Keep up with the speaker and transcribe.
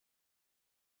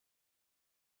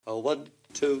Oh, 1,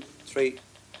 2, 3.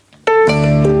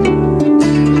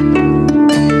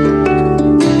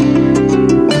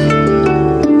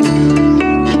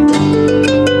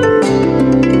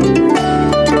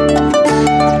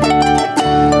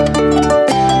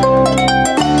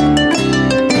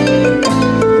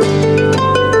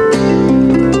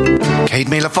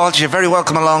 You're very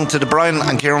welcome along to the Brian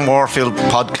and Kieran Warfield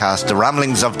podcast, the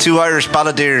ramblings of two Irish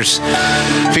balladeers,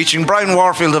 featuring Brian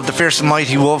Warfield of the Fierce and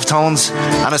Mighty Wolf Tones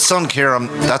and his son Kieran,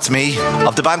 that's me,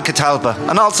 of the band Catalpa,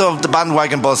 and also of the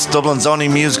Bandwagon Bus, Dublin's only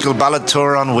musical ballad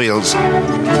tour on wheels.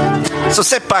 So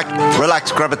sit back,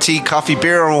 relax, grab a tea, coffee,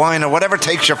 beer or wine or whatever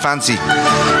takes your fancy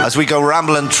as we go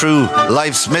rambling through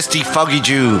life's misty foggy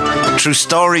dew, through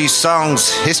stories,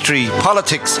 songs, history,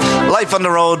 politics, life on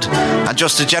the road and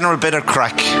just a general bit of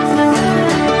crack.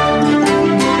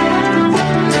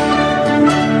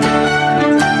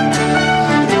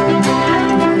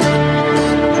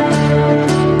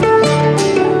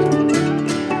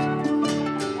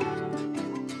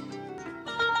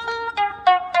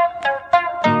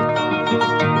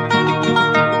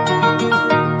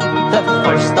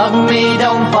 Of me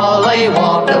downfall, I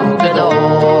walk out the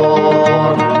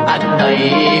door, and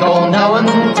I go down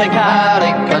to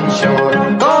Carrick on shore.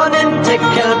 Going into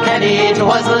Kilkenny,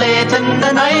 'twas late in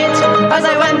the night. As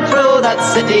I went through that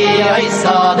city, I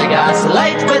saw the gas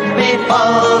light with me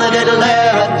fall the little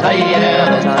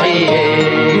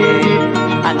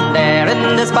and there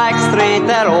in this back street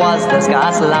there was this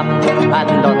gas lamp,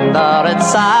 and under it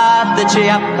sat the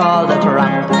chap called a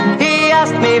tramp. He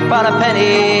asked me for a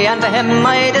penny, and to him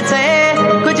I did say,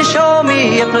 could you show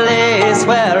me a place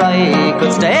where I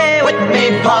could stay? With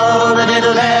me fall the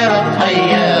little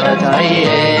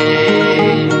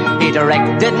He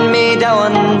directed me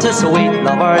down to Sweet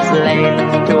Lover's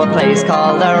Lane, to a place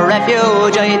called the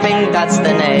Refuge, I think that's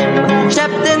the name.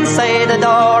 Stepped inside the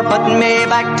door, put me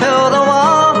back to the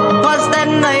wall, 'twas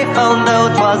then I found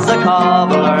out 'twas a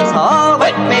cobbler's hall.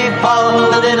 With me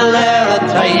fall the little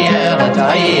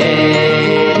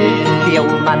The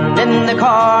old man in the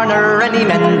corner, and he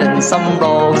mending some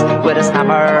rows, with his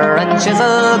hammer and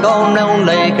chisel going round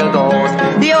like a ghost.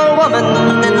 The old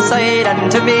woman inside,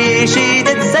 and to me she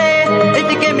did say,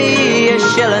 if you give me a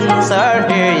shilling, sir,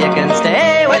 here you can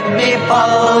stay. With me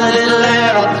fall the little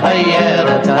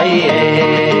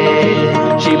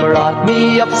She brought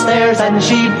me upstairs and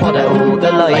she put out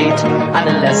the light, and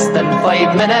in less than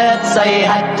 5 minutes I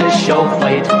had to show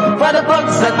fight. For the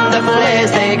bugs and the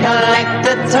flies they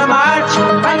collected to march,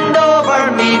 and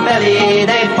over me belly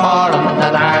they formed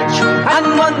an arch. And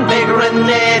one big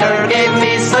renader gave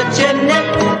me such a nip,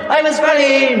 I was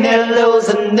very near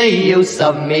losing the use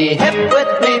of me hip.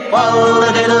 With me fall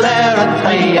a little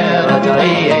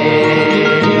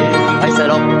I sat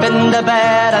up in the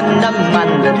bed and the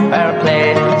man did fair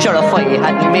play. Sure, if I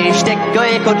had me stick,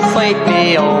 I could fight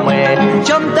me own way.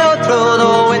 Jumped out through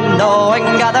the window and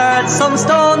gathered some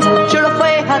stones. Sure, if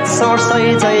I had sore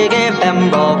sides, I gave them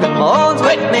broken bones.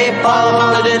 With me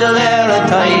fall a little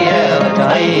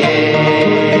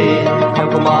Now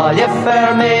come all you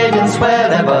fair maidens,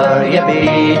 wherever you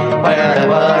be,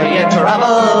 wherever you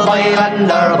travel, by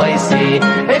land or by sea.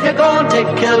 If you're going to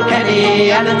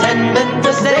Kilkenny and intending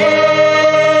to stay,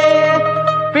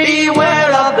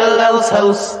 beware of the louse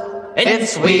house in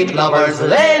Sweet Lover's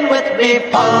Lane. With me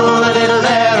fall a little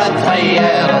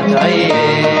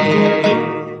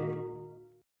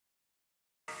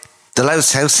The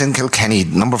Louse House in Kilkenny,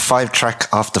 number 5 track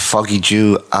off the Foggy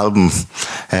Dew album,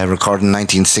 recorded in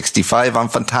 1965 on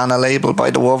Fontana label by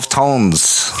the Wolf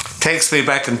Tones. Takes me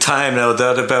back in time, no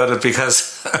doubt about it,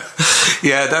 because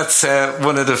yeah, that's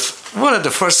one of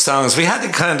the first songs. We had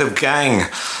a kind of gang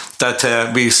that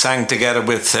we sang together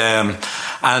with,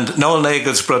 and Noel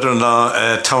Nagle's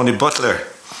brother-in-law, Tony Butler.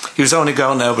 He was only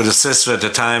going out with his sister at the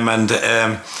time, and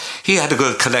he had a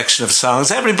good collection of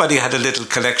songs. Everybody had a little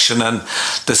collection, and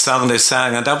the song they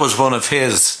sang, and that was one of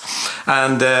his.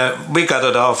 And we got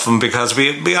it off him because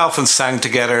we often sang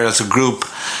together as a group.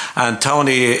 And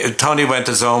Tony went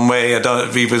his own way.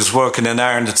 He was working in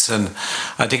Ireland, and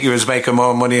I think he was making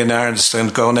more money in Ireland than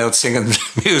going out singing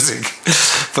music.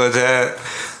 But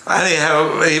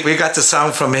anyhow, we got the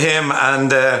song from him,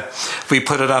 and we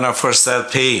put it on our first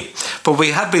LP. But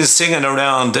we had been singing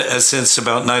around since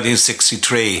about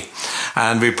 1963,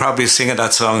 and we probably singing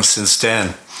that song since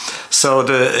then. So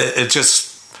it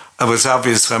was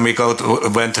obvious when we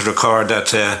went to record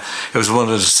that it was one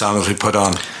of the songs we put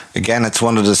on. Again, it's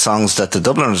one of the songs that the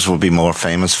Dubliners will be more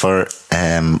famous for,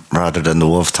 rather than the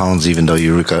Wolf Tones, even though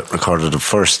you recorded it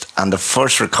first. And the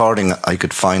first recording I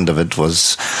could find of it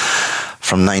was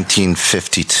from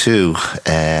 1952,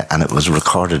 and it was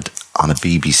recorded on a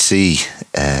BBC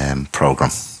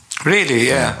programme. Really,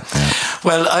 yeah.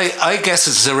 Well, I guess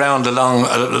it's around a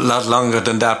lot longer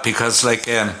than that, because like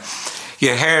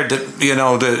you heard that, you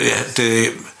know,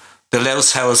 the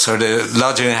louse house or the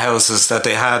lodging houses that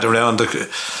they had around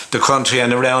the country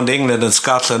and around England and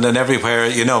Scotland and everywhere,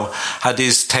 you know, had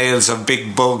these tales of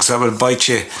big bugs that would bite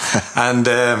you. And,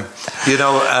 you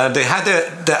know, they had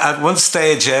at one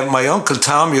stage, my Uncle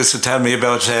Tom used to tell me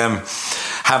about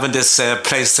having this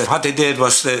place that what they did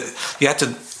was you had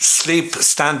to sleep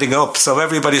standing up. So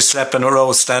everybody slept in a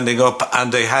row standing up,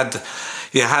 and you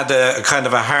had a kind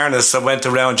of a harness that went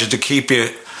around you to keep you.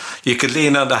 You could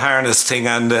lean on the harness thing,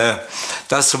 and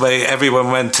that's the way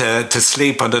everyone went to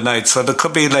sleep on the night. So there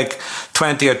could be like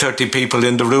 20 or 30 people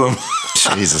in the room.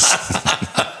 Jesus.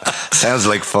 Sounds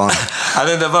like fun. And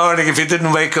in the morning, if you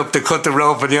didn't wake up, they cut the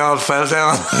rope and you all fell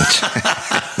down.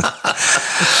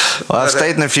 Well, I've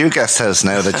stayed in a few guest houses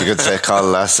now that you could say called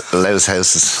louse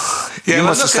houses. Yeah, you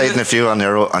must have stayed in a few on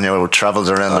your travels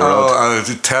around the road. Oh,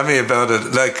 tell me about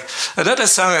it. Like another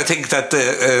song, I think that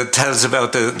tells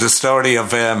about the story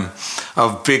of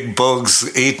big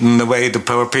bugs eating away the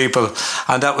poor people,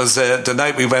 and that was the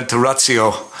night we went to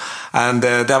Rozzio. And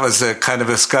that was a kind of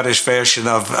a Scottish version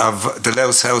of the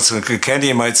louse house in Kilkenny,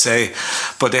 you might say.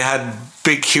 But they had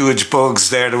big, huge bugs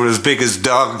there that were as big as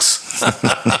dogs.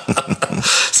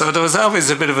 So there was always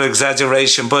a bit of an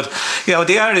exaggeration. But, you know,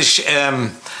 the Irish,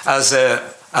 as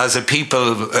a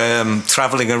people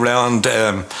travelling around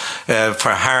for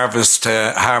harvest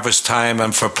time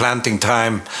and for planting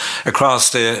time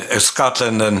across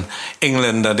Scotland and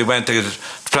England, and they went to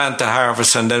plant the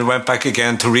harvest and then went back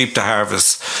again to reap the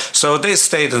harvest. So they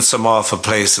stayed in some awful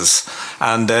places,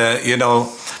 and you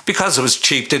know, because it was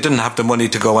cheap, they didn't have the money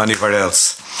to go anywhere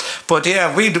else. But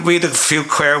yeah, we did a few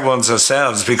queer ones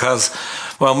ourselves, because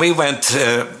when we went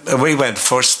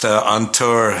first on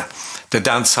tour, the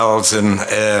dance halls in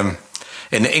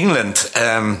England.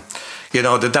 You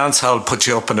know, the dance hall put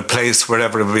you up in a place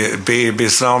wherever it be.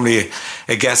 It's normally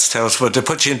a guest house, but they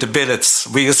put you into billets.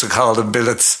 We used to call them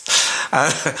billets.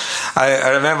 I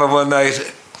remember one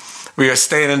night we were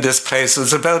staying in this place.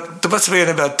 There must have been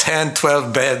about 10,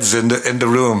 12 beds in the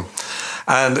room.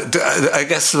 And I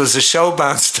guess there was a show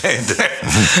band staying there.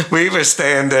 We were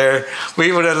staying there.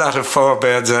 We were a lot of 4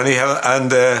 beds anyhow.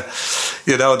 And,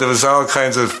 you know, there was all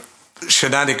kinds of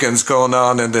shenanigans going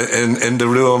on in the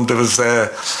room. There was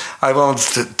I won't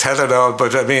tell it all,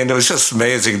 but I mean, it was just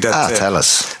amazing that tell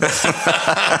us.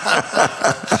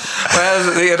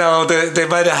 Well, you know, they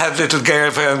might have had little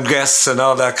girlfriend guests and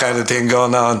all that kind of thing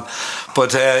going on,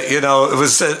 but you know, it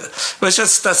was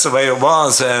just, that's the way it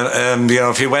was. You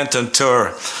know, if you went on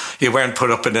tour, you weren't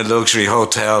put up in a luxury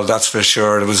hotel, that's for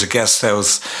sure. It was a guest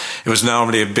house. It was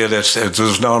normally a billet. It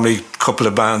was normally a couple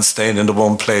of bands staying in the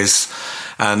one place.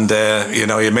 And, you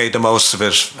know, you made the most of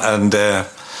it. And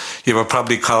you were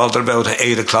probably called at about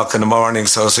 8 o'clock in the morning,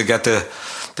 so they get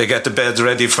the beds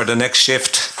ready for the next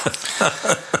shift.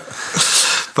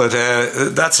 But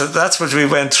that's what we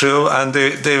went through, and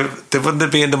they wouldn't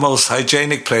have been the most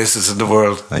hygienic places in the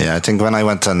world. Yeah, I think when I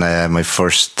went on my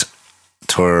first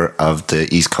tour of the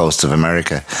East Coast of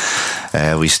America,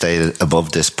 we stayed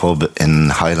above this pub in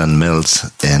Highland Mills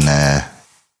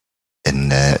in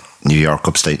New York,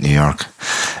 upstate New York,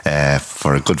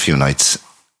 for a good few nights,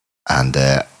 and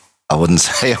I wouldn't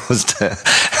say it was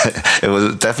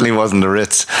definitely wasn't the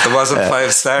Ritz. It wasn't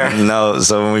 5-star. No,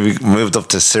 so when we moved up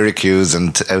to Syracuse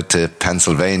and out to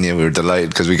Pennsylvania, we were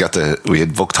delighted because we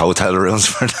had booked hotel rooms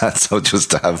for that, so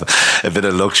just to have a bit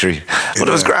of luxury. But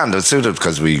it was grand. It suited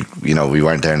because we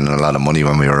weren't earning a lot of money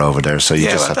when we were over there, so you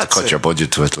just have to cut your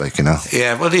budget to it, like, you know.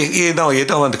 Yeah, well, you know, you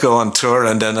don't want to go on tour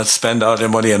and then spend all your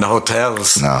money in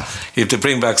hotels. No, you have to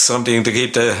bring back something to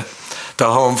keep the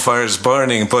home fires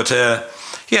burning. But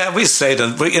yeah, we stayed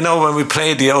on. You know, when we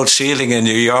played the Old Shieling in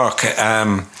New York,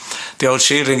 the Old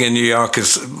Shieling in New York it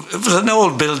was an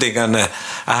old building, and I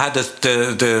had the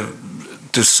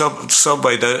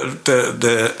subway,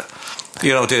 the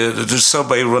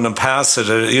subway running past it.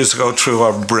 It used to go through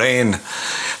our brain,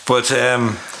 but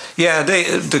yeah,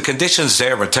 the conditions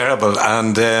there were terrible,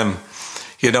 and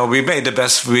you know, we made the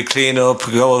best. We clean up,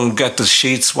 go and get the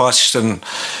sheets washed, and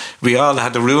we all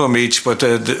had a room each. But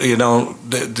you know,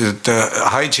 the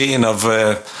hygiene of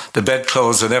the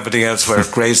bedclothes and everything else were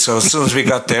great. So as soon as we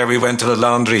got there, we went to the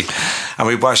laundry and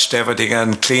we washed everything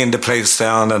and cleaned the place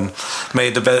down and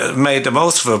made the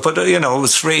most of it. But you know, it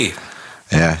was free.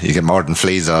 Yeah, you get more than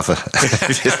fleas off it.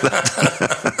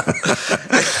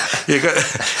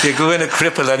 You go in a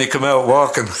cripple and you come out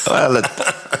walking. Well,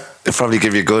 it'll probably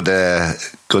give you good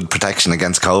good protection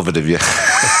against COVID, have you?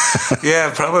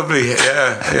 Yeah, probably.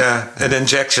 Yeah. An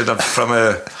injection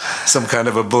from some kind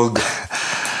of a bug.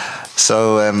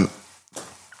 So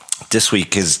this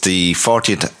week is the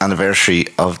 40th anniversary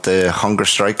of the hunger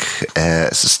strike.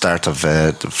 It's the start of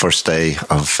the first day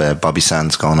of Bobby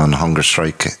Sands going on hunger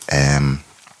strike. And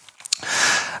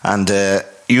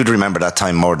you'd remember that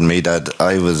time more than me, Dad.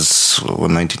 I was,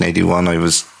 1981, I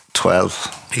was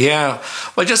 12. Yeah.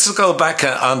 Well, just to go back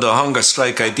on the hunger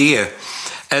strike idea,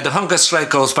 the hunger strike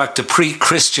goes back to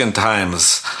pre-Christian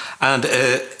times, and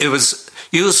it was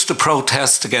used to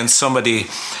protest against somebody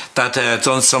that had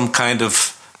done some kind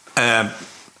of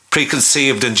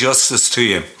preconceived injustice to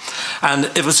you.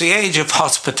 And it was the age of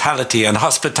hospitality, and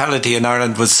hospitality in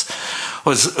Ireland was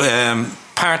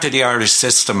part of the Irish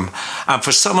system. And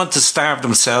for someone to starve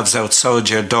themselves outside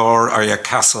your door or your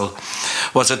castle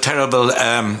was a terrible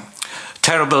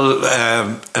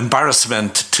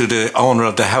embarrassment to the owner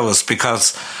of the house,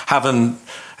 because having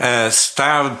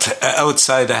starved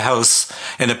outside the house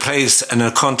in a place in a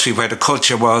country where the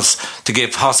culture was to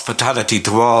give hospitality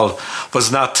to all was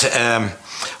not a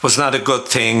good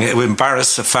thing. It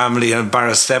embarrassed the family and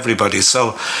embarrassed everybody.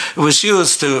 So it was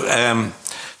used to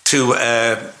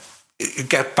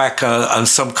get back on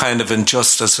some kind of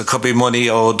injustice. It could be money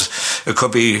owed, it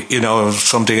could be,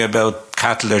 something about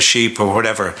cattle or sheep or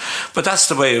whatever. But that's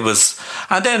the way it was.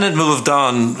 And then it moved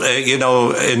on,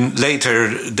 in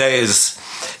later days.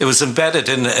 It was embedded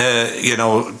in,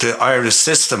 the Irish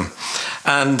system.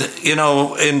 And,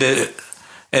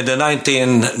 in the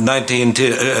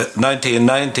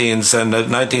 1990s and the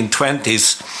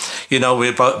 1920s,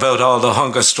 about all the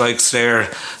hunger strikes there.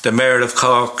 The Mayor of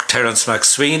Cork, Terence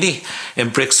McSweeney, in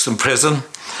Brixton Prison.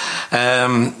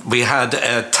 We had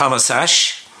Thomas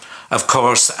Ashe, of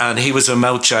course, and he was in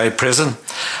Mountjoy Prison.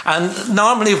 And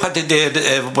normally what they did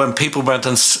when people went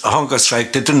on hunger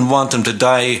strike, they didn't want them to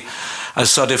die, and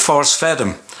so they force-fed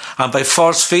them. And by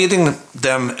force-feeding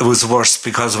them, it was worse,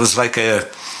 because it was like a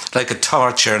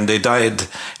torture, and they died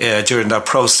during that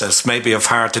process, maybe of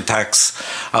heart attacks,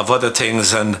 of other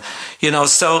things. And,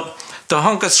 so the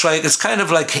hunger strike is kind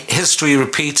of like history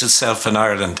repeats itself in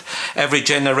Ireland. Every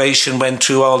generation went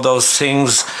through all those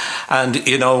things. And,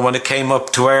 when it came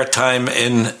up to our time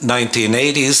in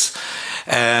 1980s,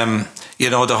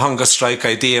 the hunger strike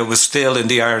idea was still in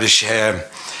the Irish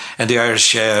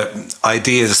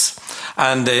ideas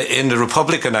and in the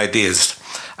Republican ideas.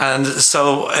 And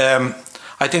so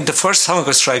I think the first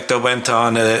hunger strike that went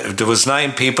on, there was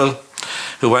 9 people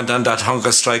who went on that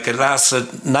hunger strike. It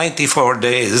lasted 94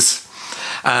 days.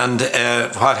 And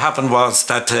what happened was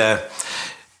that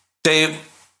they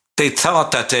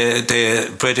thought that the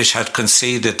British had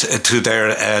conceded to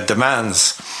their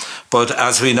demands. But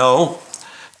as we know,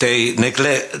 they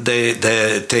neglected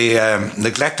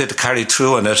to carry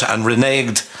through on it and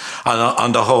reneged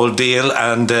on the whole deal,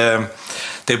 and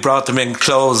they brought them in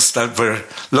clothes that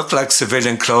looked like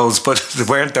civilian clothes, but they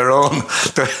weren't their own.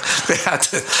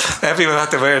 Everyone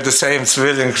had to wear the same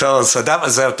civilian clothes, so that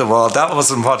was out the wall. That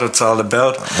wasn't what it's all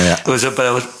about. Yeah. It was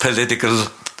about political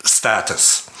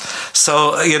status.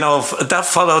 So that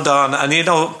followed on, and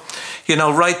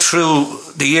right through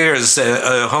the years,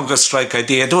 hunger strike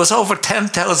idea, there was over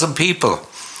 10,000 people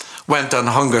went on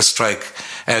hunger strike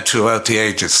throughout the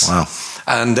ages. Wow.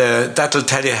 And that'll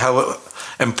tell you how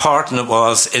important it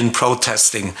was in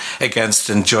protesting against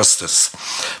injustice.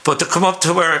 But to come up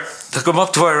to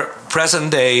our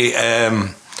present day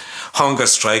hunger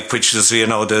strike, which is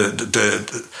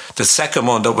the second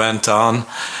one that went on,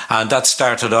 and that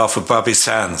started off with Bobby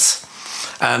Sands,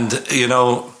 and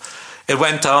it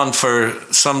went on for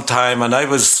some time, and I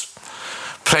was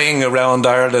playing around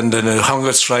Ireland, and the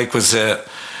hunger strike was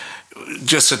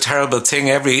just a terrible thing.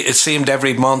 It seemed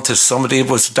every month if somebody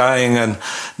was dying and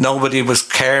nobody was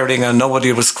caring and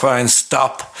nobody was crying,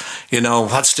 stop,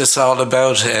 what's this all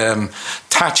about?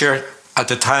 Thatcher at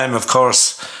the time, of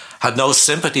course, had no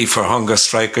sympathy for hunger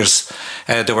strikers.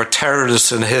 They were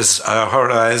terrorists in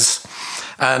her eyes.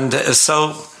 And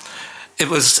so it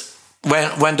was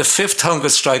when the 5th hunger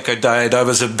striker died, I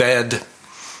was in bed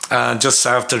just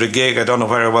after the gig. I don't know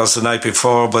where I was the night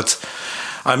before, but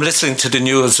I'm listening to the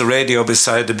news, the radio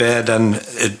beside the bed, and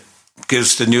it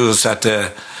gives the news that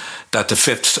the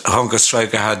 5th hunger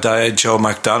striker had died. Joe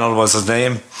McDonnell was his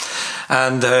name.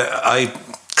 And I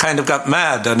kind of got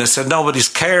mad, and I said, nobody's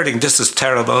caring, this is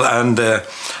terrible. And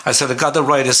I said, I got to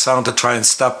write a song to try and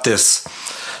stop this.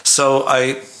 So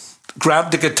I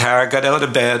grabbed the guitar, got out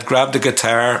of bed, grabbed the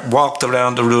guitar, walked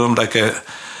around the room like a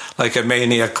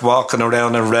maniac, walking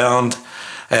around and around.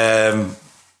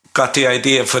 Got the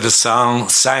idea for the song,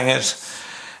 sang it,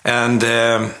 and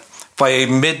by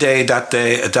midday that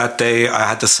day, I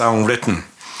had the song written.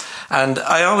 And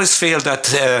I always feel that,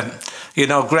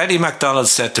 Grady MacDonald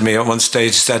said to me at one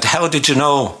stage, he said, how did you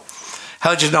know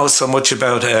so much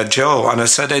about Joe? And I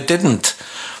said, I didn't.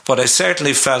 But I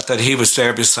certainly felt that he was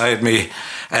there beside me,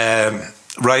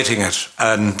 writing it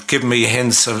and giving me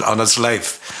hints on his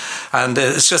life. And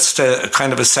it's just a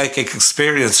kind of a psychic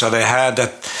experience that I had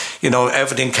that,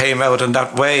 everything came out in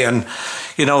that way. And,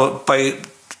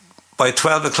 by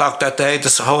 12 o'clock that day,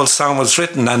 this whole song was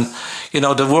written. And,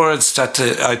 the words that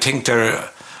I think they're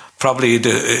probably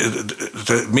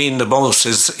the mean the most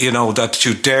is, that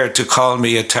you dare to call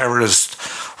me a terrorist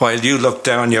while you look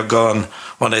down your gun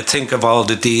when I think of all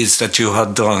the deeds that you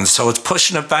had done. So it's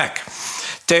pushing it back.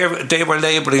 They were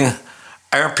labelling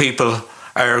our people,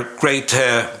 our great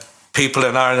people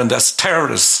in Ireland, as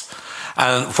terrorists.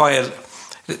 And while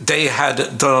they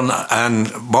had done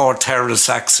more terrorist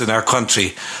acts in our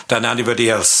country than anybody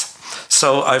else.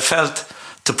 So I felt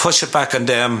to push it back on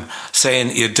them,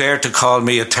 saying, you dare to call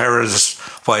me a terrorist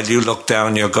while you look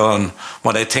down your gun,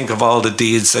 when I think of all the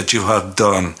deeds that you have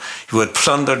done. You had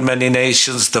plundered many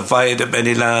nations, divided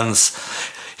many lands.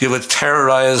 You had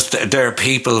terrorised their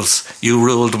peoples. You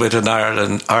ruled with an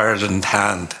Ireland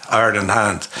hand.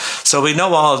 So we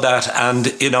know all that, and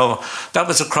that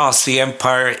was across the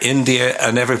empire, India,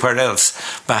 and everywhere else.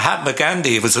 Mahatma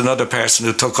Gandhi was another person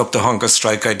who took up the hunger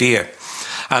strike idea,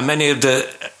 and many of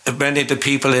the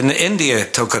people in India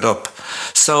took it up.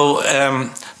 So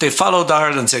they followed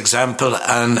Ireland's example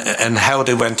and how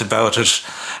they went about it.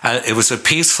 It was a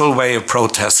peaceful way of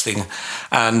protesting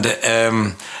and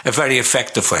a very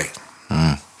effective way.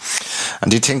 And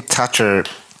do you think Thatcher,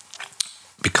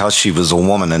 because she was a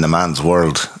woman in a man's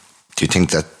world, do you think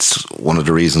that's one of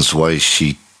the reasons why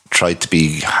she tried to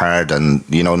be hard and,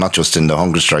 not just in the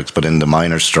hunger strikes, but in the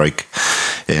miners' strike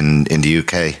in the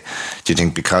UK? Do you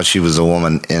think because she was a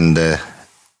woman in the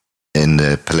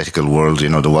political world,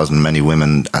 there wasn't many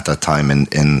women at that time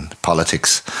in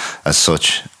politics as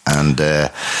such, and do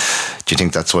you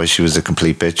think that's why she was a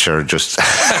complete bitch, or just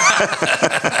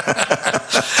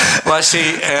well,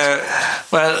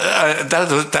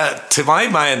 that to my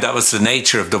mind, that was the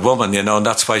nature of the woman, and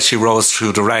that's why she rose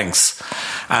through the ranks.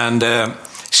 And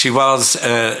she was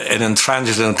an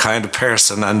intransigent kind of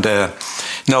person, and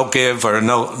no give or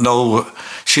no,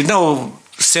 she had no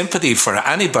sympathy for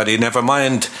anybody, never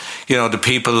mind, the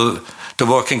people, the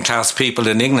working class people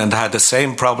in England had the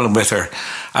same problem with her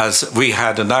as we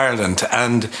had in Ireland.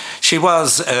 And she had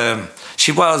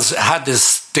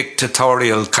this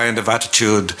dictatorial kind of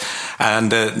attitude,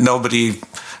 and nobody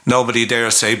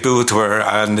dare say boo to her,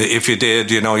 and if you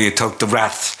did, you took the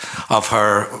wrath of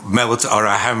her mouth or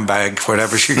a handbag,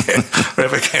 wherever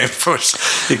came first.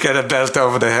 You get a belt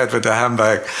over the head with a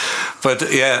handbag. But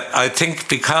yeah, I think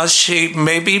because she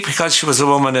was a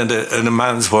woman in a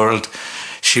man's world,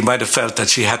 she might have felt that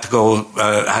she had to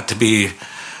be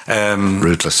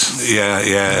ruthless.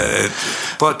 Yeah.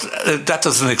 But that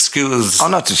doesn't excuse.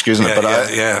 I'm not excusing it, but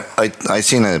I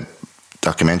seen a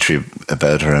documentary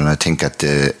about her, and I think at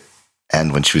the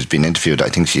end when she was being interviewed, I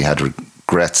think she had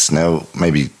regrets. Now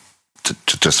maybe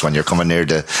just when you're coming near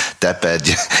the deathbed,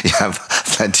 you have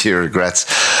plenty of regrets,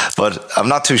 but I'm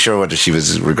not too sure whether she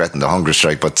was regretting the hunger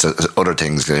strike, but other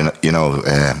things.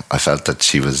 I felt that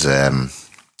she was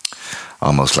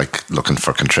almost like looking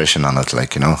for contrition on it,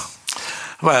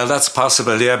 Well, that's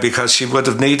possible, yeah, because she would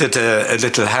have needed a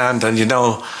little hand, and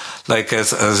like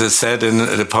as it said in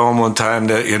the poem one time,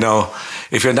 that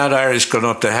if you're not Irish going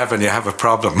up to heaven, you have a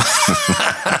problem.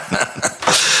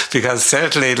 Because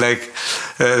certainly,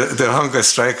 the hunger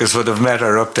strikers would have met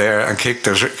her up there and kicked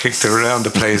her around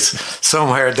the place,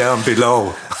 somewhere down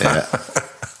below. Yeah.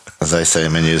 As I say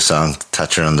in my new song,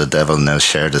 Thatcher and the devil now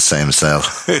share the same cell.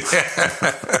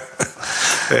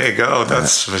 There you go,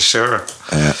 that's for sure.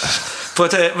 Yeah.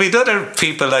 But we'd other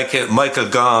people like Michael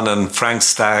Gaughan and Frank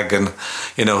Stagg, and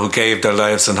who gave their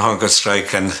lives in hunger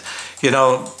strike, and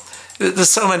there's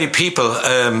so many people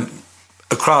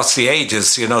across the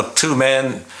ages. Two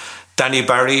men, Danny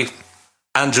Barry,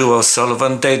 Andrew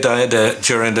O'Sullivan. They died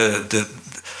during the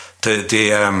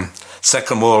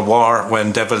Second World War,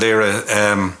 when De Valera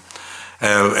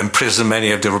imprisoned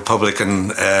many of the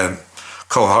Republican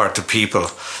cohort of people.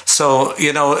 So,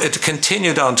 it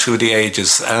continued on through the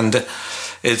ages, and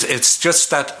it's just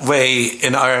that way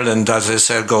in Ireland, as I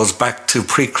said, goes back to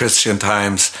pre-Christian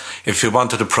times. If you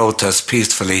wanted to protest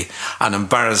peacefully and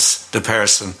embarrass the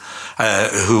person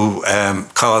who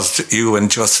caused you an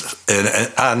injustice,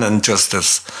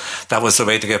 that was the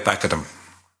way to get back at them.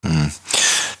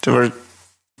 There were,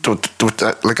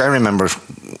 I remember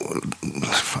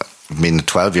being a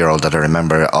 12-year-old, that I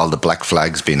remember all the black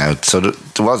flags being out. So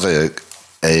there was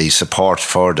a support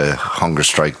for the hunger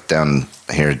strike down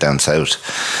south.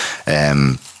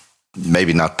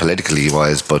 Maybe not politically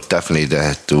wise, but definitely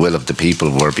the will of the people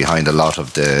were behind a lot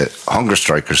of the hunger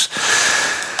strikers.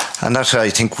 And that, I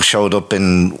think, showed up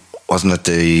in, wasn't it,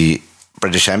 the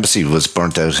British Embassy was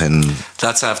burnt out in...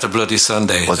 That's after Bloody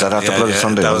Sunday. Was that after Bloody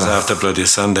Sunday? That was after Bloody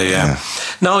Sunday, yeah.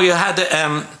 No, you had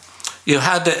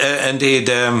indeed,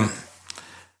 the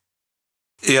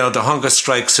hunger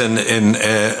strikes when it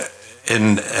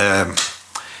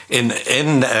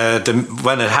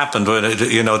happened,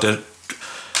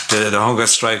 the hunger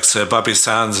strikes, Bobby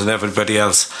Sands and everybody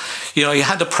else. You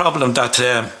had a problem that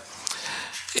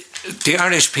the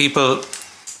Irish people,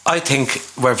 I think,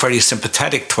 were very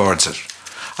sympathetic towards it.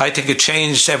 I think it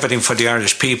changed everything for the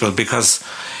Irish people because,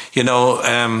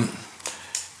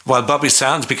 while Bobby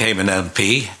Sands became an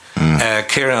MP,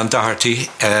 Kieran Doherty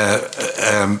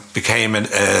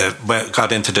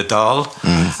got into the Dáil.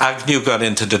 Agnew got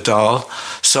into the Dáil.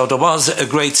 So there was a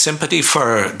great sympathy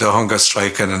for the hunger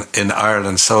strike in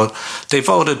Ireland. So they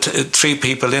voted 3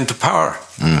 people into power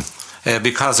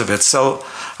because of it. So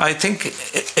I think,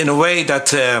 in a way,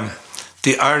 that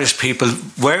the Irish people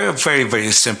were very,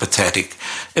 very sympathetic.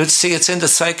 It's in the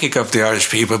psychic of the Irish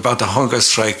people about the hunger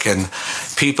strike and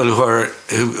people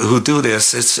who do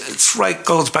this. It's right,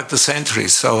 goes back to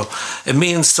centuries. So it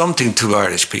means something to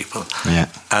Irish people. Yeah.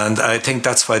 And I think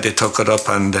that's why they took it up,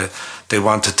 and they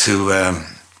wanted to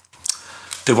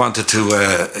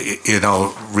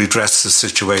redress the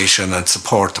situation and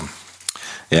support them.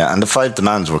 Yeah, and the 5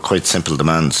 demands were quite simple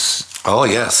demands. Oh,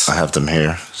 yes. I have them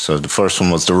here. So the first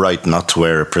one was the right not to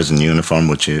wear a prison uniform,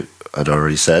 which you had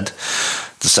already said.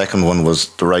 The second one was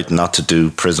the right not to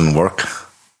do prison work.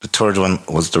 The third one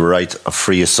was the right of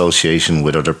free association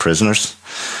with other prisoners.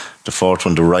 The fourth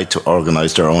one, the right to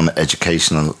organise their own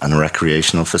educational and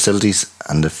recreational facilities.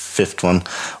 And the fifth one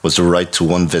was the right to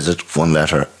 1 visit, 1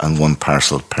 letter and 1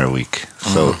 parcel per week.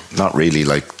 So not really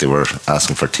like they were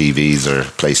asking for TVs or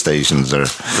PlayStations or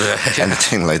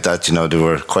anything like that. They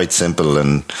were quite simple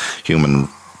and human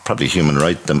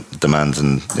right demands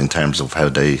in terms of how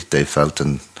they felt,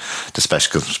 and the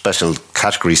special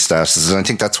category statuses. And I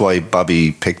think that's why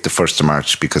Bobby picked the 1st of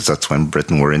March, because that's when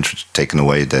Britain were taking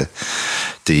away the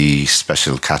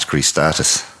special category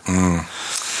status.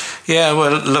 Yeah,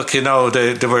 well, look,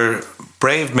 they were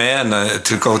brave men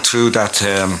to go through that.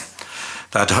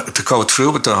 To go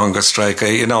through with the hunger strike,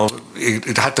 you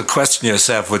had to question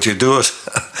yourself: would you do it?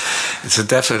 It's a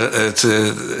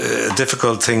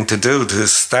difficult thing to do, to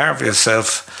starve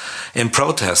yourself in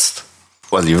protest.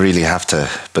 Well, you really have to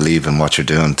believe in what you're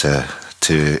doing to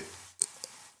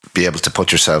be able to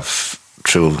put yourself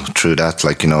through that,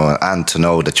 and to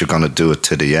know that you're going to do it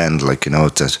to the end,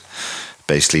 that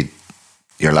basically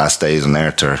your last days on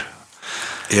earth are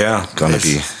going to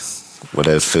be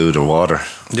without food or water.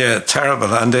 Yeah,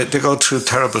 terrible. And they go through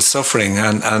terrible suffering,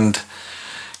 and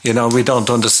we don't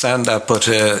understand that, but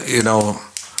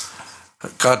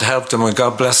God help them and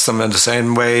God bless them in the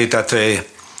same way that they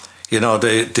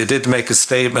did make a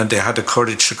statement. They had the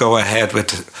courage to go ahead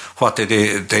with what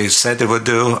they said they would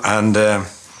do, and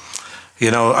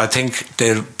I think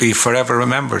they'll be forever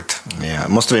remembered. Yeah, it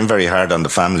must have been very hard on the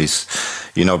families,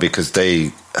 because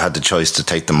they had the choice to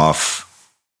take them off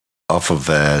of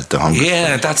the hunger.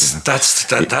 Yeah, that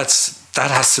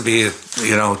has to be a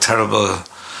terrible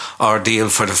ordeal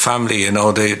for the family.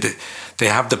 They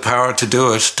have the power to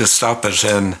do it, to stop it,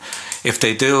 and if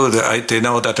they do, they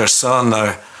know that their son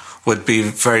would be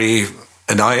very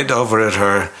annoyed over it.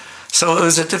 So it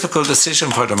was a difficult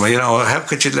decision for them. How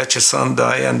could you let your son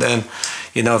die, and then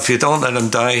if you don't let him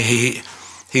die,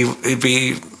 he'd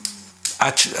be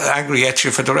angry at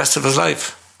you for the rest of his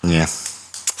life. Yeah.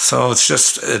 So it's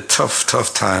just a tough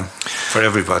time for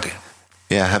everybody.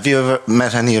 Yeah. Have you ever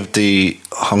met any of the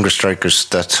hunger strikers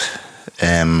that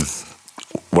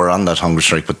were on that hunger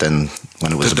strike, but then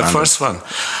when it was the first one?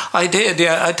 I did,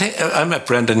 yeah. I think I met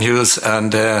Brendan Hughes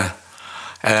and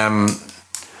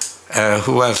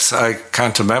who else? I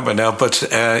can't remember now. But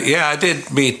I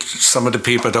did meet some of the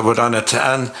people that were on it,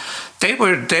 and they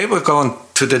were going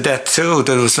to the death too.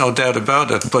 There was no doubt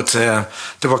about it. But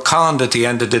they were conned at the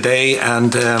end of the day,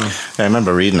 and I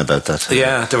remember reading about that.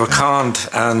 Yeah, they were conned,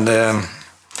 and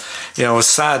it was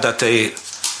sad that they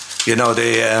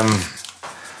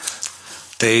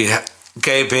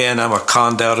gave in and were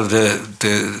conned out of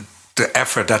the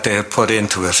effort that they had put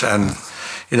into it, and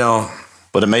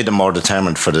But it made them more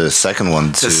determined for the second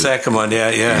one. The second one,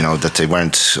 yeah. That they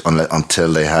weren't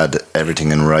until they had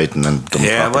everything in writing and done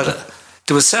properly. Well,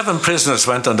 there were 7 prisoners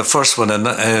went on the first one in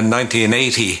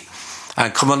 1980,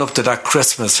 And coming up to that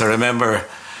Christmas, I remember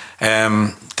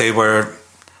they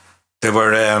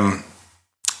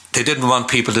didn't want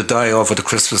people to die over the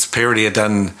Christmas period,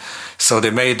 and so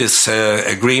they made this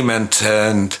agreement,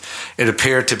 and it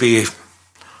appeared to be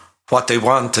what they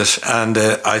wanted. And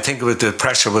I think the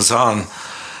pressure was on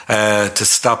to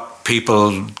stop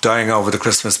people dying over the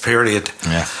Christmas period.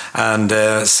 Yeah. And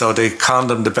so they conned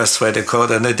them the best way they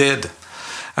could, and they did.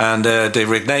 And they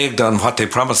reneged on what they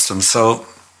promised them. So,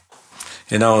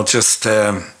 just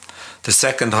the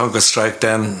second hunger strike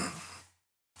then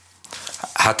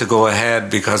had to go ahead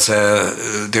because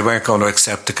they weren't going to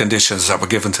accept the conditions that were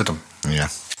given to them. Yeah.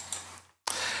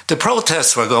 The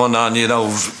protests were going on,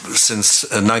 since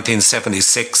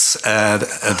 1976.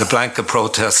 The blanket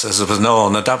protest, as it was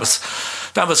known, and that was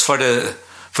for the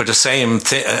same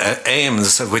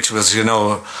aims, which was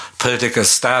political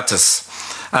status,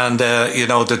 and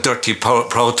the dirty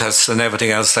protests and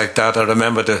everything else like that. I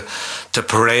remember the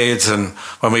parades, and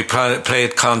when we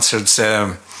played concerts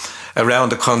around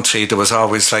the country, there was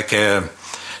always like the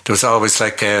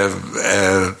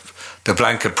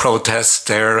blanket protest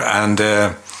there, and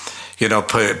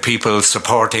people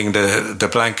supporting the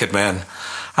blanket men,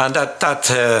 and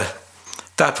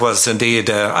that was indeed.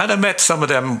 And I met some of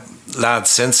them lads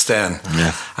since then,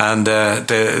 yeah. And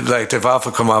they've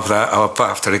often come up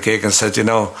after the gig and said,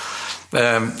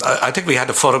 I think we had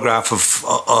a photograph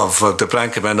of the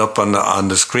blanket men up on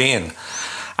the screen.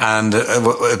 And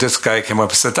this guy came up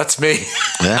and said, "That's me."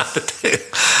 Yeah.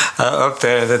 Up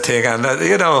there, the thing. And,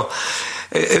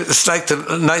 it's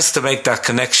nice to make that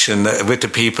connection with the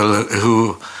people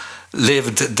who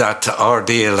lived that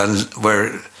ordeal and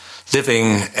were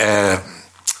living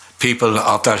people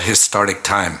of that historic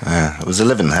time. Yeah, it was a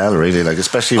living hell, really. Like,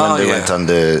 especially when they went on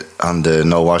the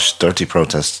No Wash Dirty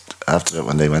protest after that,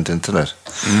 when they went into that.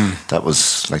 That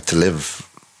was like to live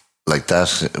like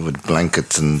that with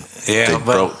blankets, and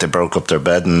they broke up their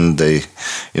bed, and they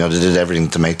did everything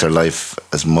to make their life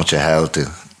as much a hell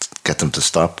to get them to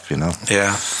stop.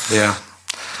 Yeah.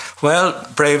 Well,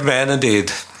 brave men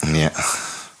indeed. Yeah.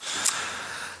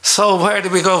 So where do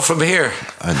we go from here?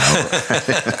 I know.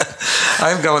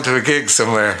 I'm going to a gig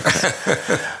somewhere.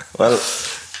 Well,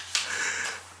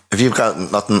 if you've got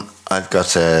nothing, I've got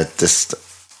this.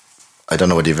 I don't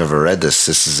know whether you've ever read this.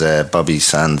 This is Bobby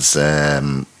Sands'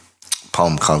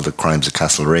 poem called "The Crimes of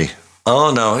Castlereagh." Oh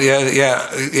no,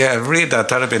 yeah. Read that.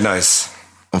 That'd be nice.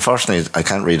 Unfortunately, I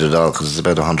can't read it all because it's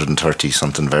about 130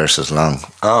 something verses long.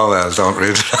 Oh well, don't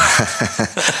read it.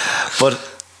 But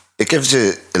it gives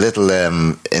you a little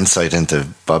insight into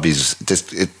Bobby's.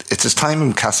 It's his time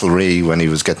in Castlereagh when he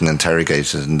was getting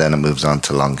interrogated, and then it moves on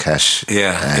to Long Kesh.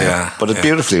 Yeah. But it's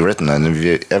beautifully written, and if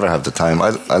you ever have the time,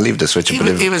 I'll leave this with you.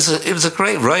 He was a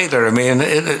great writer. I mean,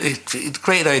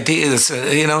 great ideas.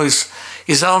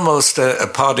 He's almost a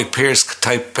Padraig Pearse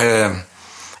type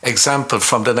example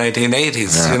from the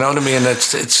 1980s. Yeah. You know what I mean?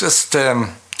 It's just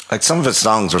like some of his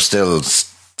songs are still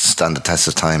stand the test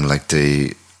of time. Like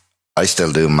I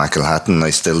still do Macklehatton.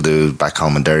 I still do Back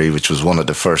Home in Derry, which was one of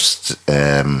the first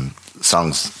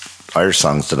Irish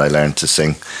songs that I learned to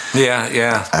sing.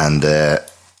 Yeah. And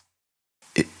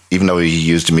even though he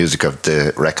used the music of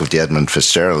the Wreck of the Edmund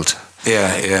Fitzgerald,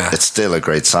 it's still a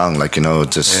great song. Like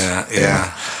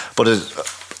Yeah. But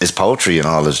his poetry and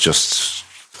all is just.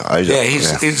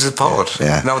 He's a poet.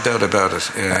 Yeah. No doubt about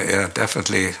it. Yeah,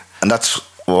 definitely. And that's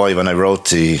why when I wrote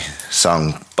the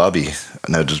song Bobby,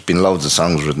 now there's been loads of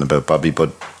songs written about Bobby,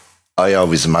 but I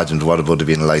always imagined what it would have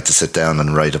been like to sit down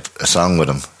and write a song with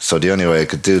him. So the only way I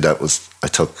could do that was I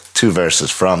took two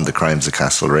verses from The Crimes of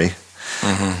Castlereagh,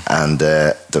 and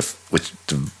which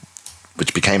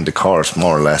became the chorus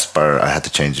more or less, but I had to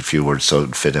change a few words so it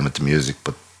would fit in with the music.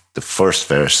 But the first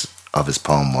verse of his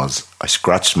poem was, "I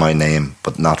scratched my name,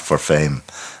 but not for fame,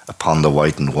 upon the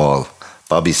whitened wall.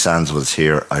 Bobby Sands was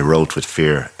here, I wrote with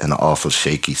fear in an awful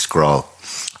shaky scrawl.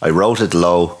 I wrote it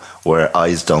low, where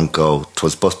eyes don't go,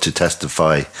 'twas but to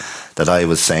testify that I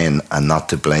was sane and not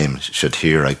to blame, should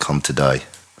here I come to die."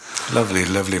 Lovely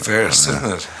verse, isn't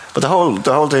it? But the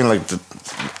whole thing,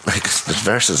 there's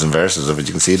verses and verses of it,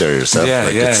 you can see there yourself.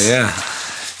 Yeah.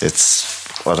 It's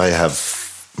what I have,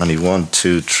 many 1,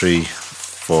 2, 3,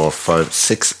 4, 5,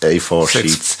 6 A4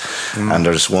 sheets, and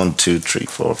there's 1, 2, 3,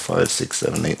 4, 5, 6,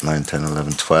 7, 8, 9, 10,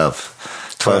 11, 12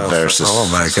 verses. Oh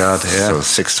my God, yeah. So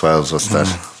 6 12s, what's that?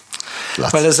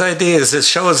 Lots. Well, his ideas, it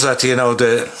shows that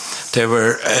they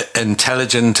were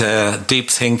intelligent,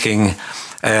 deep thinking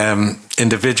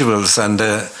individuals, and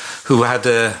who had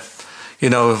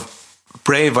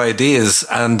brave ideas,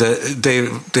 and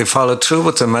they followed through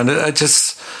with them, and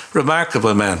just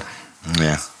remarkable men.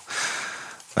 Yeah.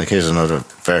 Like here's another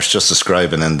verse just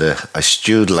describing I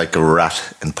stewed like a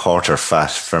rat in porter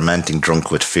fat, fermenting drunk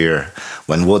with fear.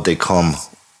 When would they come?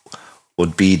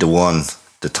 Would be the one.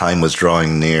 The time was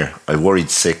drawing near. I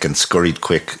worried sick and scurried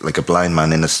quick, like a blind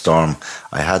man in a storm.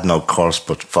 I had no course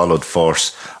but followed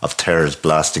force of terror's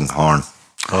blasting horn.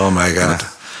 Oh my God.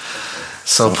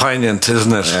 So poignant,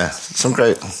 isn't it? Yeah. Some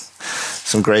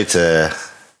great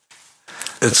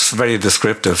it's very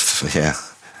descriptive. Yeah.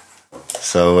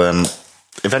 So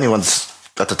if anyone's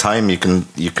got the time, you can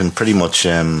pretty much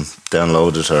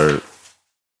download it or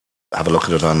have a look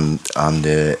at it on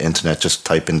the internet. Just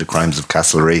type in The Crimes of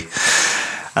Castlereagh,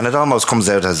 and it almost comes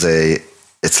out as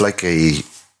it's like a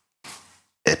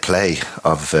play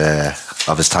of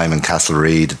his time in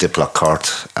Castlereagh, the Diplock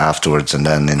Court afterwards, and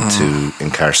then into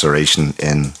incarceration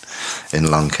in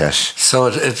Longkesh. So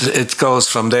it goes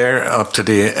from there up to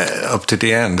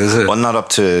the end, is it? Well, not up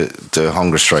to the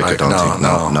hunger strike. I don't think.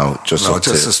 No, just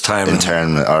his time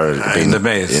internment or in the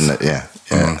maze. Yeah.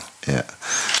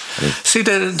 See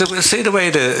the way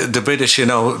the British,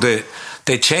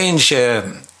 they change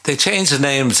the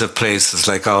names of places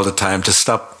like all the time to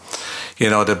stop,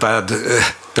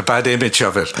 the bad image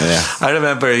of it. Yeah. I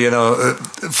remember,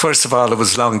 first of all it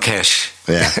was Longkesh.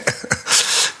 Yeah.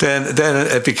 then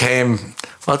it became.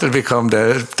 What did it become?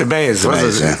 The maze,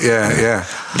 was it? Yeah.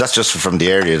 But that's just from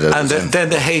the area. And then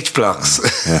the H blocks.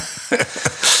 Yeah.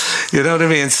 You know what I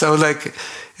mean? So like.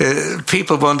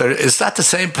 People wonder, is that the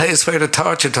same place where the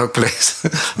torture took place?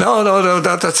 No,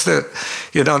 that's the,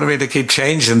 you know what I mean? They keep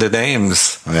changing the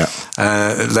names. Yeah.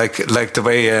 Like the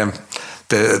way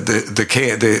the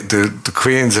king, the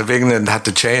queens of England had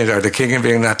to change, or the king of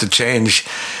England had to change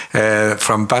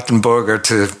from Battenberger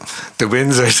to the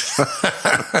Windsors.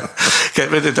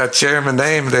 Get rid of that German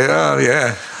name.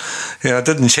 It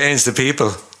didn't change the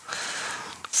people.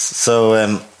 So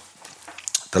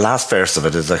the last verse of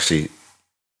it is actually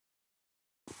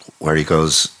where he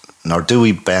goes, nor do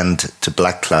we bend to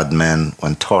black-clad men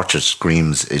when torture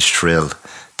screams is shrill,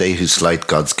 they who slight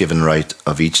God's given right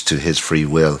of each to his free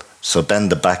will. So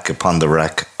bend the back upon the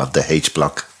rack of the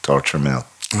H-block torture mill.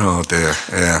 Oh dear,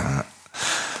 yeah.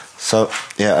 So,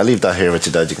 yeah, I'll leave that here with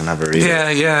you, Dad. You can have a read.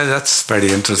 Yeah, that's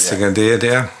very interesting indeed,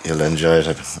 yeah. You'll enjoy it,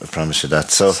 I promise you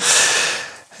that. So,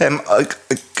 I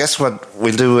guess what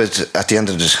we'll do is, at the end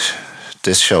of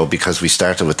this show, because we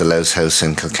started with the Louse House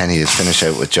in Kilkenny, is finish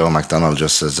out with Joe McDonald,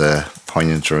 just as a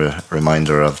poignant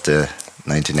reminder of the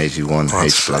 1981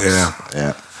 H-blocks.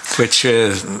 Yeah. Which,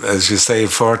 as you say,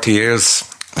 40 years.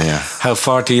 Yeah. How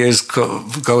 40 years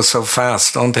go so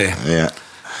fast, don't they? Yeah.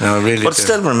 No, really. But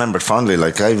still remembered fondly.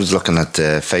 Like, I was looking at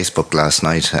Facebook last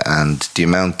night, and the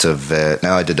amount of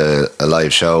now I did a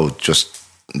live show, just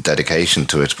dedication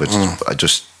to it, which I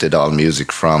just did all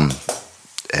music from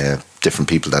different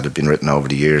people that had been written over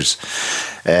the years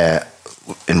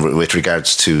with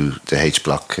regards to the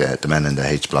H-block, the men in the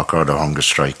H-block or the hunger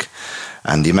strike,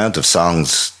 and the amount of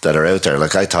songs that are out there.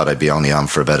 Like, I thought I'd be only on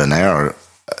for about an hour.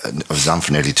 I was on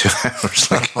for nearly 2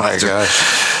 hours. Like, oh my God.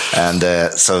 And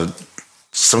so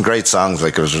some great songs.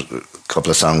 Like, there was a couple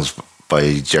of songs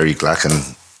by Jerry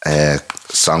Glacken, a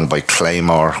song by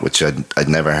Claymore, which I'd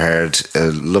never heard,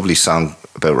 a lovely song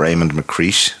about Raymond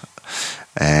McCreesh.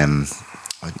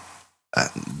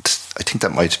 I think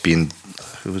that might have been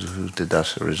who did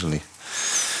that originally.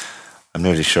 I'm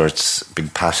nearly sure it's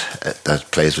Big Pat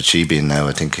that plays with Shebean now.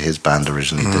 I think his band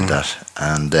originally did that,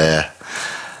 and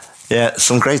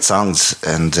some great songs,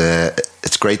 and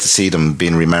it's great to see them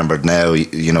being remembered now.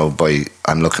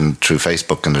 I'm looking through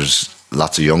Facebook, and there's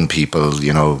lots of young people,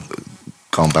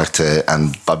 going back to,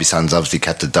 and Bobby Sands obviously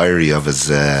kept a diary of his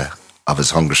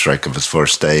hunger strike of his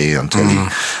first day until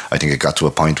I think it got to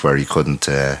a point where he couldn't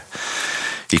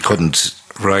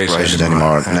write it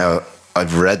anymore. Yeah. Now,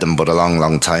 I've read them, but a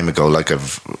long time ago. Like,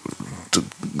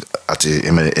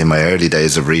 in my early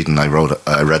days of reading, I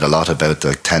read a lot about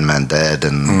the 10 Men Dead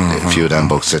and a few of them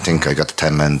books. I think I got the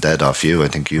 10 Men Dead off you. I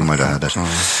think you might have had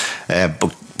it.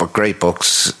 But great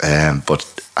books, but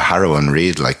a harrowing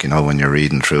read, when you're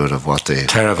reading through it, of what they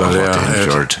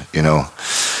endured,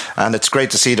 and it's great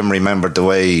to see them remembered the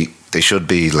way they should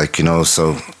be,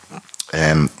 so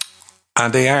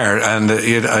and they are, and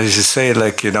as you say,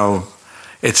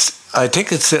 I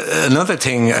think it's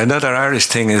another Irish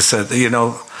thing is that,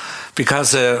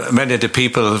 because many of the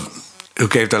people who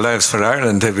gave their lives for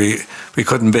Ireland, we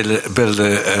couldn't build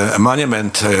a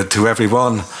monument to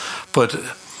everyone, but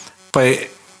by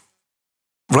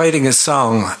writing a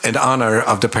song in honour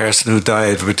of the person who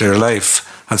died, with their life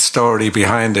and story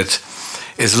behind it,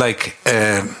 is like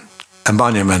a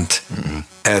monument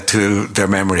to their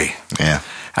memory. Yeah.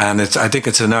 And I think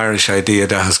it's an Irish idea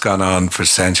that has gone on for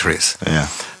centuries. Yeah.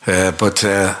 And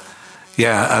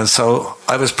so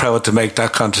I was proud to make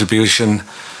that contribution.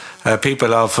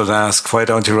 People often ask, why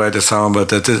don't you write a song about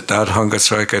that hunger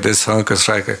striker, this hunger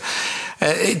striker?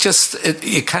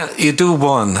 You do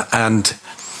one and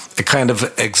it kind of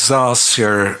exhausts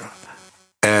your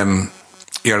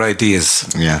ideas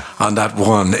on that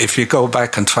one. If you go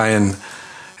back and try and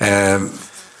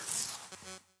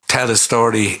tell a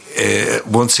story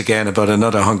once again about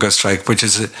another hunger strike, which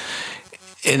is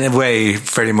in a way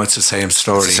very much the same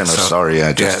story. Similar story,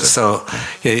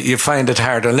 you find it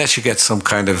hard unless you get some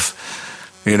kind of,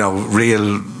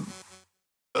 real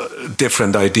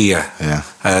different idea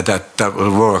that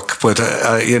will work. But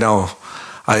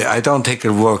I don't think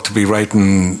it'll work to be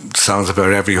writing songs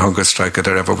about every hunger strike that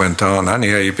ever went on.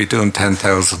 Anyhow, you'd be doing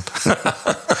 10,000.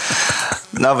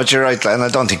 No, but you're right, and I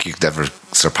don't think you could ever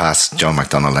surpass Joe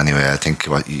McDonald anyway. I think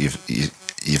what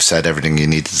you've said everything you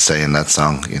needed to say in that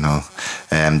song, I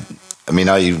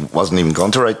wasn't even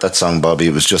going to write that song, Bobby.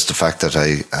 It was just the fact that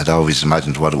I had always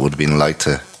imagined what it would have been like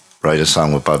to write a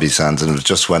song with Bobby Sands, and it was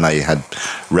just when I had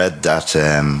read that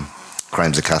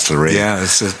Crimes of Castlereagh. Yeah,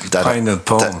 it's a poignant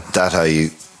poem. That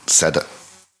I said,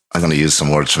 I'm going to use some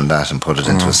words from that and put it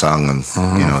into a song, and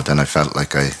then I felt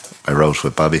like I wrote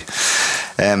with Bobby.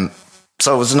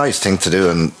 So it was a nice thing to do,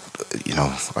 and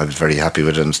I was very happy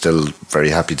with it. I'm still very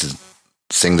happy to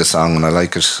sing the song, and I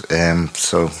like it.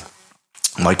 So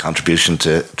my contribution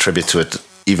to tribute to it,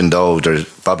 even though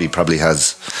Bobby probably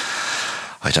has,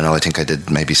 I don't know, I think I did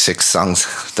maybe 6 songs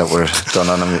that were done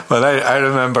on him. Well, I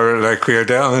remember, we were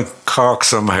down in Cork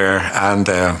somewhere, and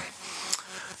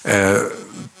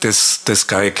this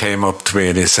guy came up to me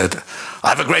and he said, I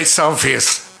have a great song for you,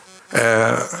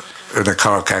 in a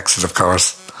Cork accent, of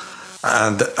course.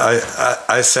 And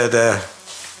I said,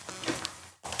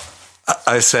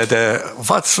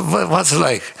 what's it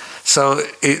like? So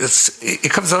he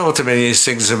comes over to me and he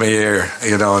sings in my ear,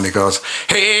 and he goes,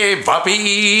 hey,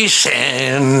 Bobby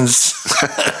Sands.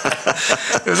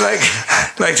 It was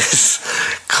like this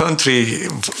country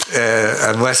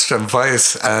and Western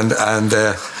voice, and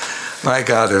my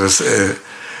God, it was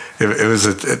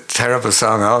a terrible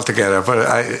song altogether. But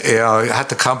I had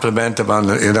to compliment him on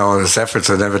his efforts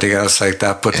and everything else like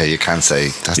that. But yeah, you can't say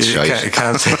that's shite. You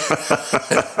can't say.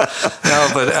 No,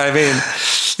 but I mean,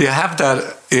 you have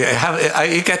that.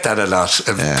 You get that a lot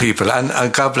of people,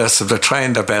 and God bless them. They're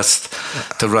trying their best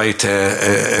to write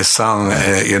a song,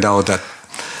 that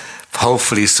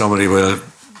hopefully somebody will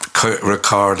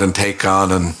record and take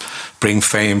on and bring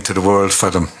fame to the world for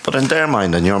them. But in their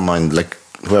mind, in your mind, like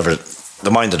whoever,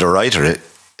 the mind of the writer,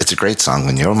 it's a great song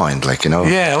in your mind,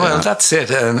 Yeah, well, that's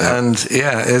it, and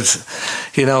it's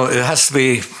it has to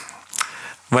be.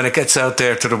 When it gets out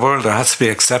there to the world, it has to be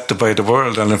accepted by the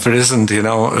world, and if it isn't,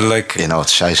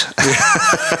 it's shite.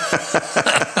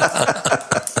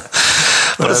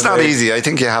 But it's not easy. I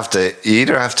think you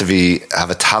either have to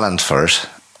have a talent for it,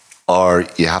 or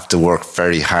you have to work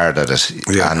very hard at it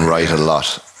and write a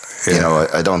lot. Yeah.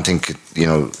 I don't think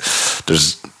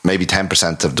there's maybe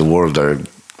 10% of the world are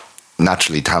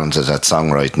naturally talented at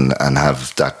songwriting and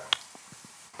have that,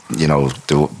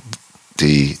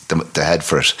 the head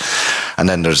for it, and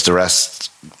then there's the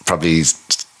rest, probably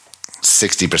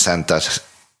 60% that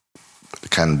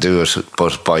can do it,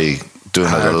 but by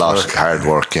doing it a lot, hard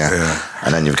work,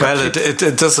 and then you've got. Well,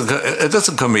 it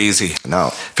doesn't come easy.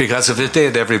 No, because if it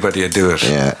did, everybody would do it.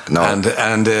 Yeah, no,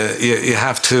 and you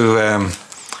have to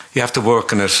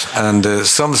work on it, and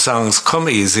some songs come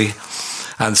easy,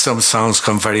 and some songs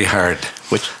come very hard.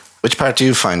 Which part do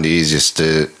you find the easiest,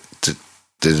 the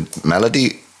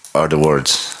melody or the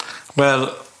words?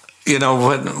 Well,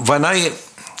 when I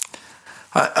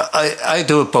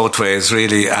do it both ways,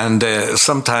 really, and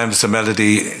sometimes the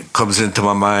melody comes into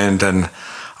my mind and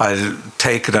I'll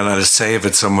take it and I'll save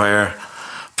it somewhere,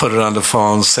 put it on the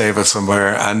phone, save it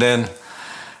somewhere, and then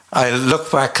I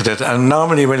look back at it, and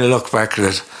normally when you look back at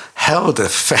it, how the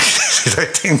fuck did I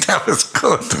think that was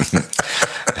good?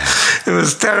 It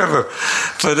was terrible.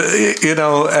 But,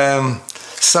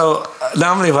 so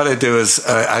normally what I do is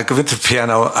I go into the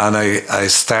piano and I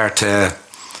start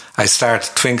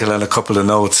twinkling a couple of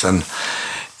notes, and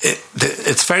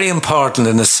it's very important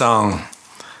in a song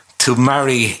to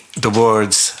marry the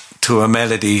words to a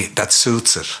melody that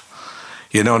suits it.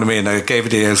 You know what I mean? I gave you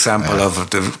the example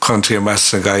of the country and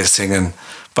western guy singing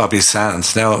Bobby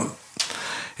Sands. Now,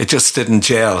 it just didn't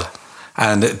gel,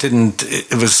 and it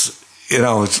was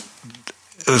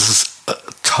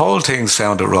whole thing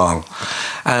sounded wrong.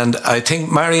 And I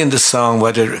think marrying the song,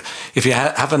 whether if you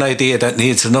have an idea that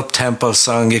needs an up-tempo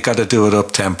song, you got to do it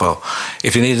up-tempo.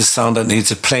 If you need a song that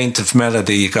needs a plaintive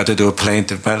melody, you got to do a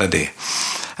plaintive melody.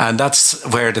 And that's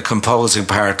where the composing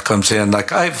part comes in.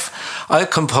 Like I've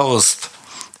composed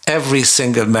every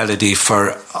single melody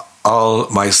for all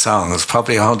my songs,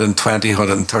 probably 120,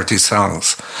 130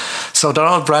 songs. So they're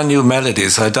all brand new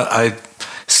melodies. I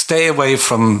stay away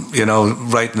from,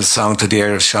 writing a song to the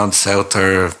air of Sean South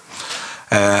or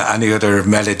any other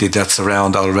melody that's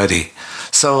around already.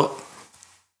 So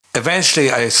eventually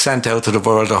I sent out to the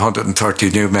world 130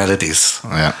 new melodies.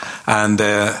 Yeah. And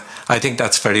I think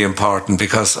that's very important,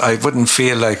 because I wouldn't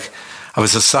feel like I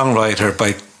was a songwriter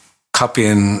by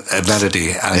copying a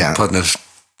melody and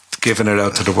giving it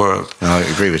out to the world. No, I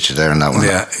agree with you there on that one.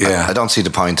 Yeah. I don't see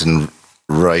the point in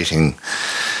writing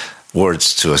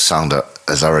words to a song that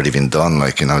has already been done.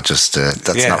 That's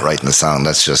not writing the song.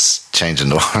 That's just changing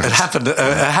the words. It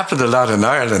happened a lot in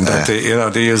Ireland that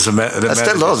they use the melody. It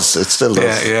still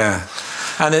does. Yeah.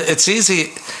 And it's easy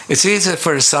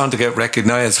for a song to get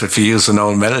recognised if you use an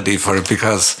old melody for it,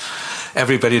 because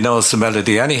everybody knows the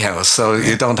melody anyhow. So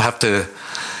you don't have to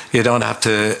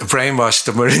brainwash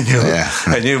them with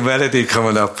a new melody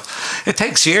coming up. It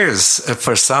takes years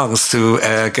for songs to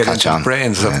get into the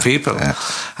brains of people. Yeah.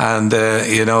 And,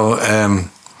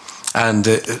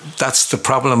 that's the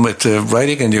problem with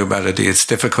writing a new melody. It's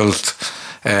difficult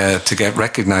to get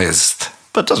recognised.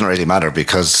 But it doesn't really matter,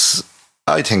 because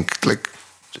I think,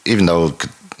 even though,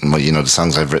 the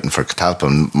songs I've written for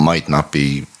Catalpa might not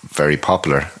be very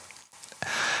popular,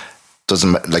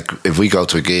 doesn't, if we go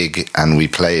to a gig and we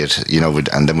play it,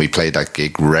 and then we play that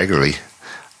gig regularly,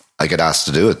 I get asked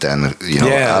to do it then,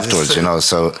 afterwards,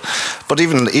 so, but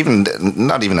even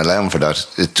not even allowing for that,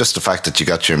 it's just the fact that you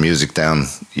got your music down,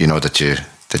 that you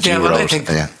wrote.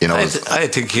 I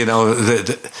think,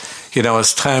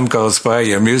 as time goes by,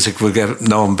 your music will get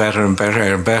known better and better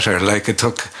and better. Like it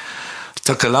took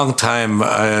a long time,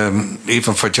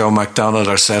 even for Joe McDonald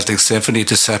or Celtic Symphony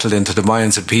to settle into the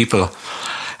minds of people.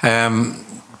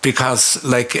 Because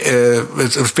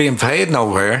it was being played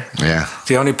nowhere. Yeah.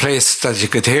 The only place that you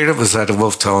could hear it was at a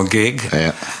Wolf Tone gig.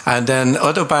 Yeah. And then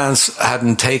other bands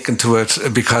hadn't taken to it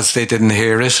because they didn't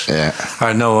hear it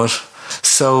or know it.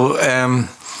 So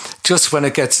just when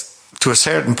it gets to a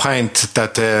certain point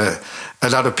that a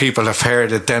lot of people have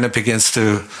heard it, then it begins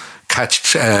to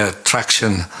catch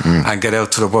traction and get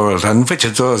out to the world, and which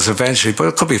it does eventually, but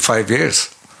it could be 5 years.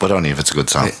 But only if it's a good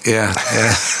song. Yeah.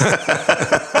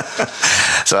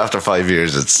 So after 5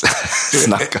 years, it's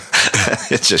not good.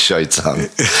 It's a shite song.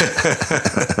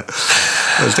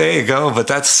 Well, there you go. But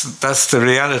that's the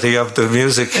reality of the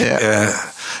music,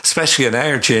 especially in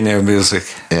our junior music.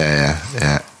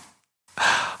 Yeah.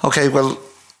 Okay, well,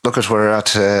 look, we're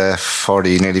at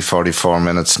nearly 44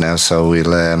 minutes now, so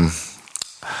we'll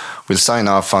sign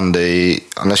off on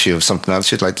unless you have something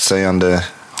else you'd like to say on the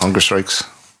hunger strikes.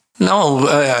 No,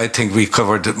 I think we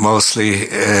covered it mostly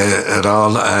at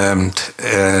all. And,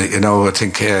 I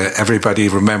think everybody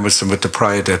remembers them with the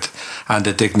pride and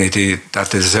the dignity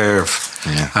that they deserve.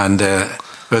 Yeah. And it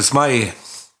was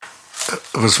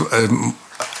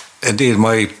indeed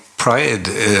my pride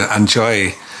and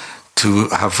joy to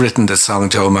have written the song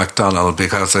Joe McDonald,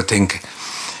 because I think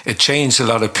it changed a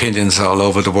lot of opinions all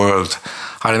over the world.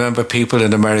 I remember people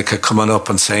in America coming up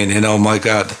and saying, my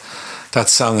God, that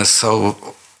song is so...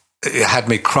 It had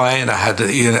me crying. I had,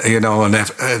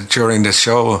 during the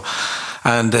show,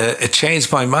 and it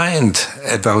changed my mind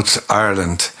about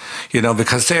Ireland,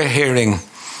 because they're hearing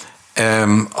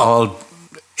all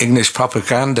English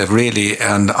propaganda really,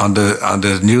 and on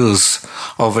the news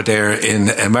over there in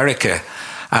America,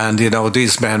 and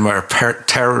these men were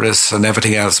terrorists and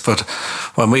everything else. But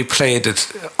when we played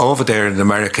it over there in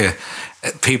America,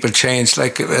 people changed.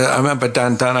 I remember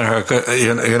Dan Danaher,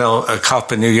 a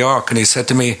cop in New York, and he said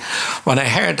to me, when I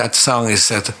heard that song, he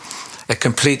said, it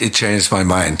completely changed my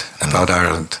mind about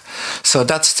Ireland. So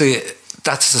that's the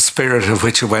spirit of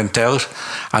which it went out,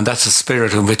 and that's the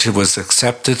spirit in which it was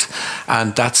accepted,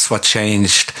 and that's what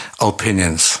changed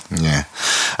opinions. Yeah.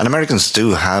 And Americans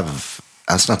do have,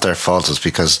 and it's not their fault, it's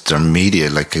because their media,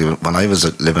 when I was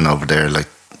living over there,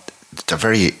 they're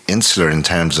very insular in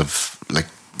terms of,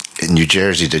 in New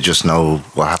Jersey, they just know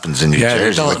what happens in New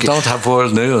Jersey. They don't have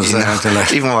world news.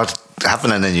 Even what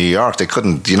happening in New York, they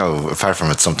couldn't, apart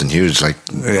from it's something huge,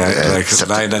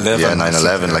 9/11. Yeah,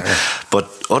 9/11. But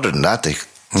other than that,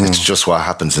 it's just what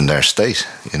happens in their state,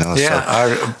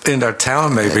 or in their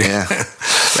town, maybe. Yeah.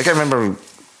 I remember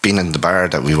being in the bar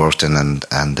that we worked in, and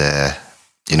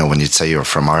you know, when you'd say you were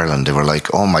from Ireland, they were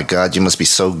like, "Oh my God, you must be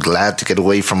so glad to get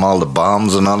away from all the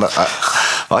bombs and all that."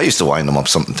 I used to wind them up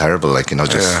something terrible, like, you know,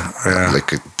 just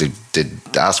like they'd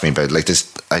ask me about like this.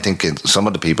 I think some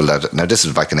of the people that, now this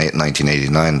is back in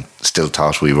 1989, still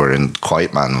thought we were in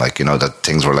Quiet Man, like, you know, that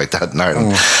things were like that in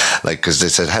Ireland. Like, because they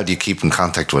said, "How do you keep in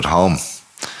contact with home?"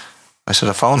 I said,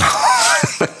 "A phone."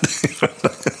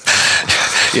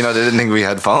 You know, they didn't think we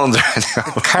had phones or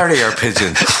anything. Carrier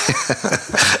pigeon.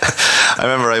 I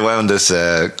remember I wound this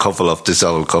couple up, this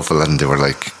old couple, and they were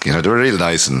like, you know, they were real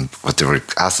nice, but they were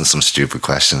asking some stupid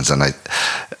questions, and they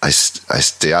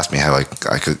asked me how I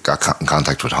got in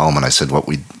contact with home, and I said what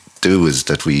we do is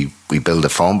that we build a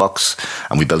phone box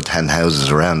and we build 10 houses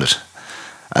around it,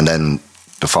 and then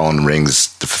the phone rings,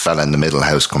 the fella in the middle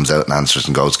house comes out and answers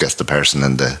and goes, gets the person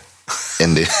in the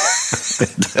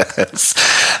house.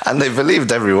 And they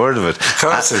believed every word of it. Of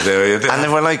course they do. And they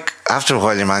were like, after a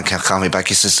while, your man can't call me back.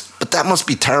 He says, "But that must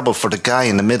be terrible for the guy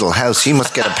in the middle house. He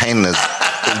must get a pain in his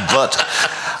butt."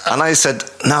 And I said,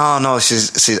 no, she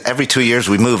says, "Every 2 years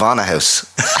we move on a house."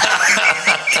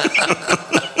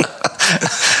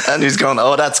 And he's going,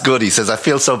 "Oh, that's good." He says, "I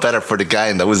feel so better for the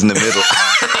guy that was in the middle."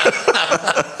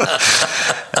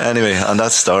 Anyway, on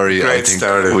that story, great I think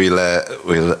story.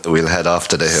 We'll head off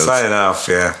to the hills. Sign off,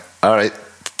 yeah. All right.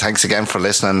 Thanks again for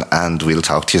listening, and we'll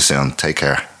talk to you soon. Take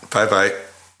care. Bye-bye.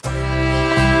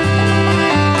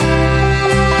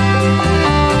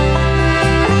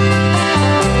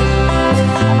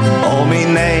 Oh, me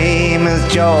name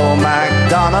is Joe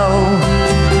McDonald.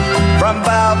 From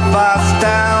Belfast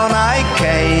town I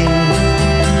came.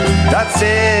 That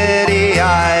city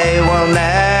I will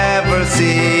never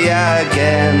see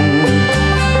again.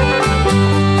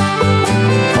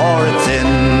 For it's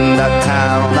in the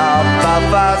town of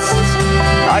Belfast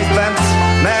I spent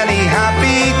many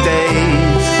happy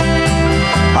days.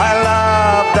 I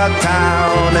love that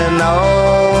town in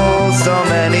oh so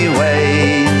many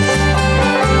ways.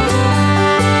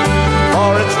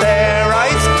 For it's there I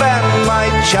spent my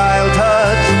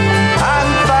childhood and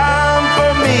found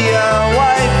for me a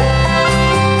wife.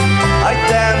 I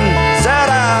then set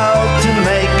out to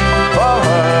make for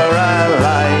her a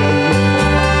life.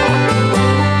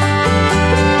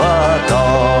 But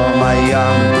all my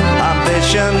young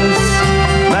ambitions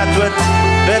met with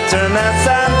bitterness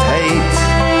and hate.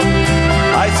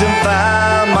 I soon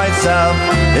found myself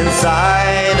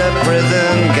inside a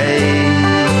prison gate.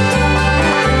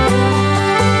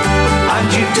 And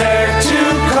you dare to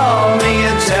call me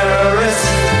a terrorist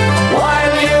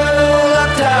while you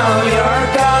look down your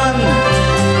gun.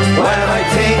 When I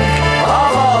think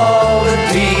of all the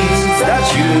deeds that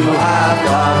you have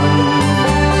done.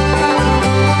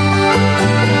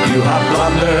 You have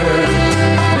plundered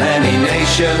many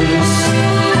nations,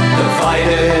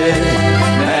 divided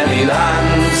many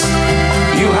lands.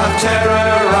 You have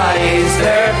terrorized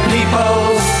their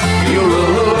peoples. You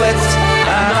rule with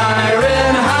an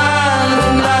iron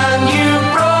hand, and you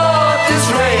brought this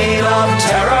reign of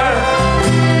terror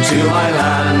to my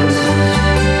land.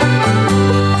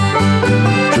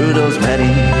 Through those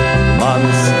many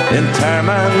months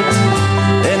interment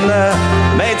in the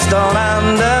Maidstone and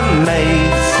the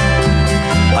Maze,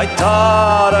 I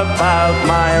thought about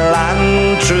my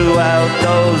land throughout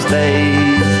those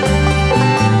days.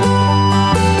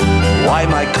 Why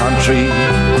my country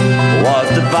was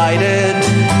divided,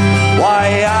 why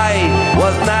I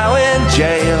was now in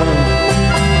jail,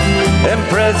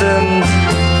 imprisoned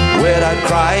without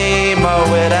crime or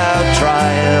without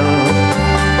trial.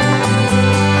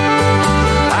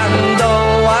 And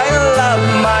though I love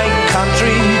my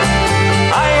country,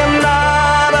 I am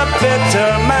not a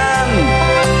bitter man.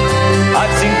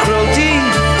 I've seen cruelty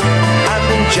and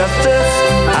injustice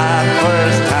at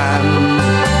first hand.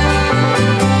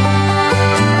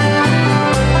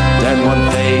 Then one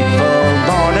fateful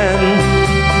morning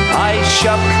I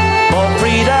shook for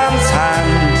freedom's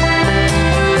hand.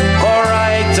 For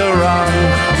right or wrong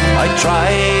I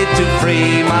tried to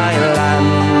free my land.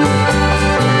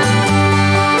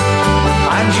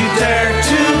 And you dare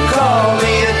to call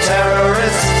me a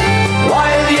terrorist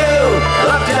while you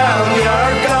look down your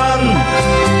gun.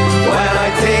 When I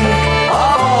think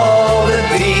of all the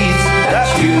deeds that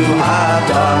you have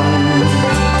done.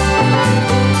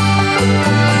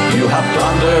 You have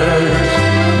plundered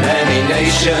many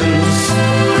nations,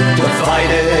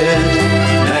 divided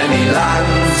many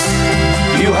lands.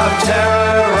 You have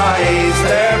terrorized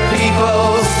their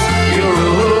peoples. You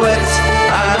rule with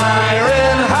an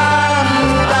iron hand,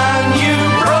 and you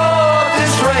brought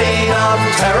this reign of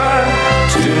terror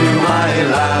to my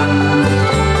land.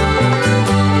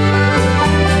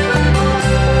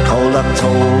 Cold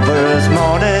October's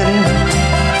morning,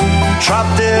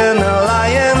 trapped in a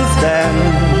lion's den.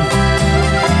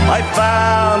 I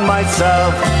found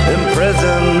myself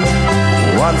imprisoned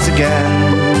once again.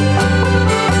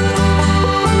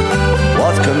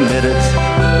 Was committed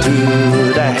to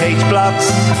the H-blocks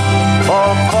for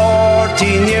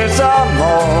 14 years or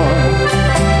more.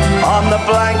 On the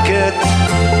blanket,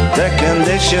 the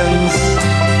conditions,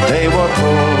 they were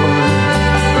poor.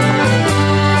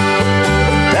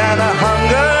 Then a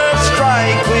hunger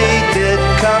strike we did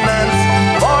commence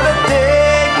for the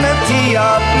dignity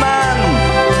of man.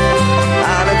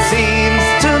 And it seems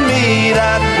to me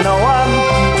that no one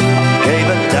gave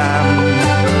a damn.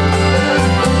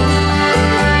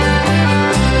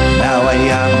 Now I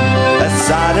am a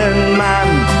saddened man,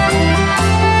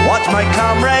 watch my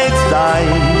comrades die.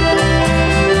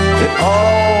 If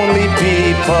only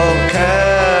people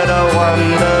could have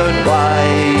wondered why.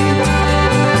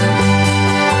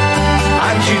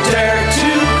 And you dare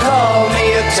to call me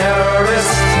a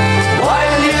terrorist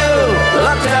while you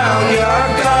lock down your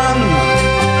gun.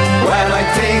 When I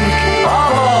think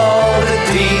of all the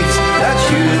deeds that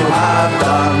you have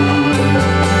done.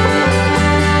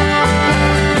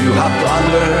 You have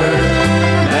plundered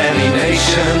many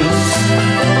nations,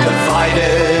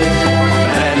 divided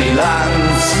many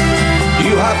lands.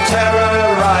 You have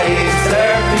terrorized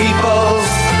their peoples.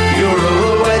 You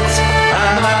rule with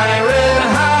an iron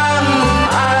hand,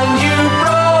 and you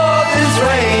brought this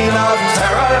reign of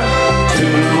terror to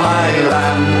my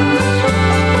land.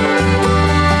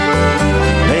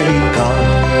 May God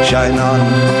shine on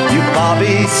you,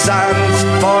 Bobby Sands,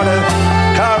 for the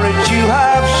courage you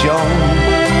have shown.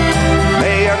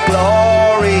 May your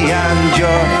glory and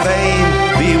your fame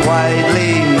be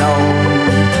widely known.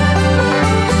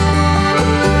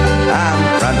 And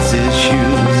Francis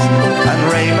Hughes and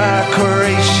Ray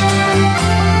McCreish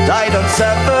died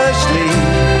unselfishly.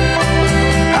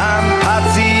 And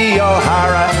Patsy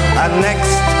O'Hara, and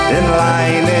next in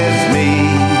line is me.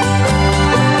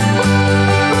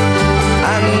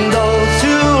 And those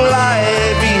who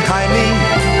lie behind me,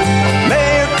 may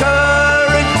your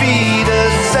courage be the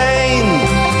same.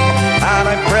 And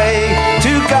I pray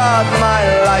to God my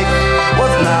life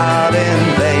was not in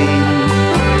vain.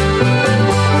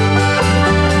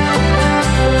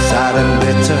 Sad and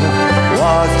bitter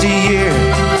was the year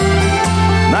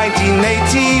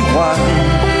 1981.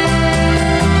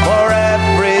 For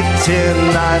everything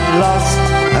I've lost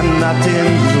and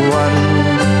nothing's won.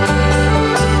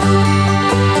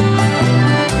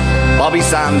 Bobby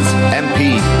Sands,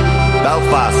 MP,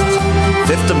 Belfast,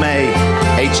 5th of May,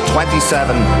 aged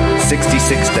 27,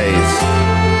 66 days.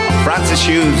 Francis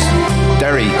Hughes,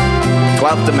 Derry,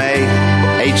 12th of May,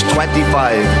 aged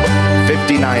 25,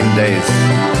 59 days.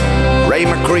 Ray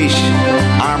McCreish,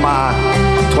 Armagh,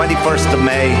 21st of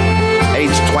May,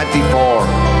 aged 24,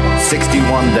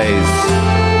 61 days.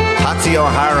 Patsy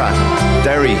O'Hara,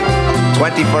 Derry,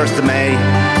 21st of May,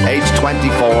 aged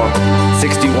 24,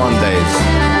 61 days.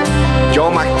 Joe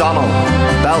MacDonald,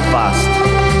 Belfast,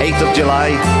 8th of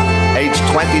July, aged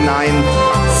 29,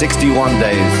 61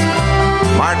 days.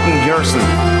 Martin Hurson,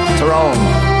 Tyrone,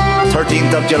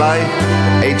 13th of July,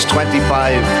 aged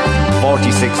 25,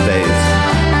 46 days.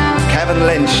 Kevin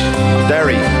Lynch,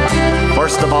 Derry,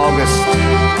 1st of August,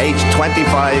 aged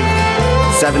 25,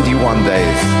 71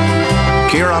 days.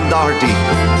 Kieran Doherty,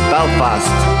 Belfast,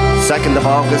 2nd of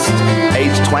August,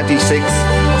 aged 26,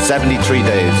 73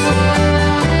 days.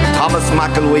 Thomas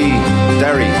McElwee,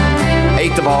 Derry,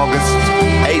 8th of August,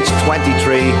 aged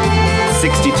 23,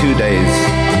 62 days.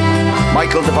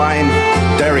 Michael Devine,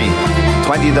 Derry,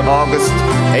 20th of August,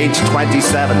 aged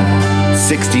 27,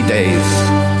 60 days.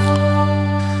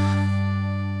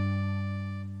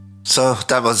 So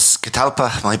that was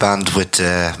Catalpa, my band, with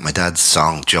my dad's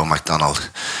song, Joe MacDonald,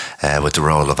 with the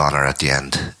Roll of Honour at the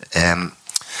end.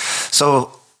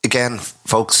 So again,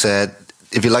 folks,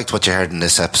 if you liked what you heard in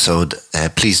this episode,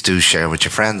 please do share with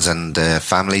your friends and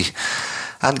family,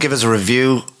 and give us a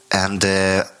review, and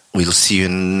we'll see you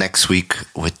next week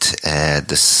with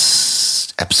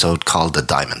this episode called The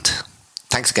Diamond.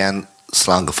 Thanks again.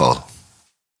 Slán go fóill.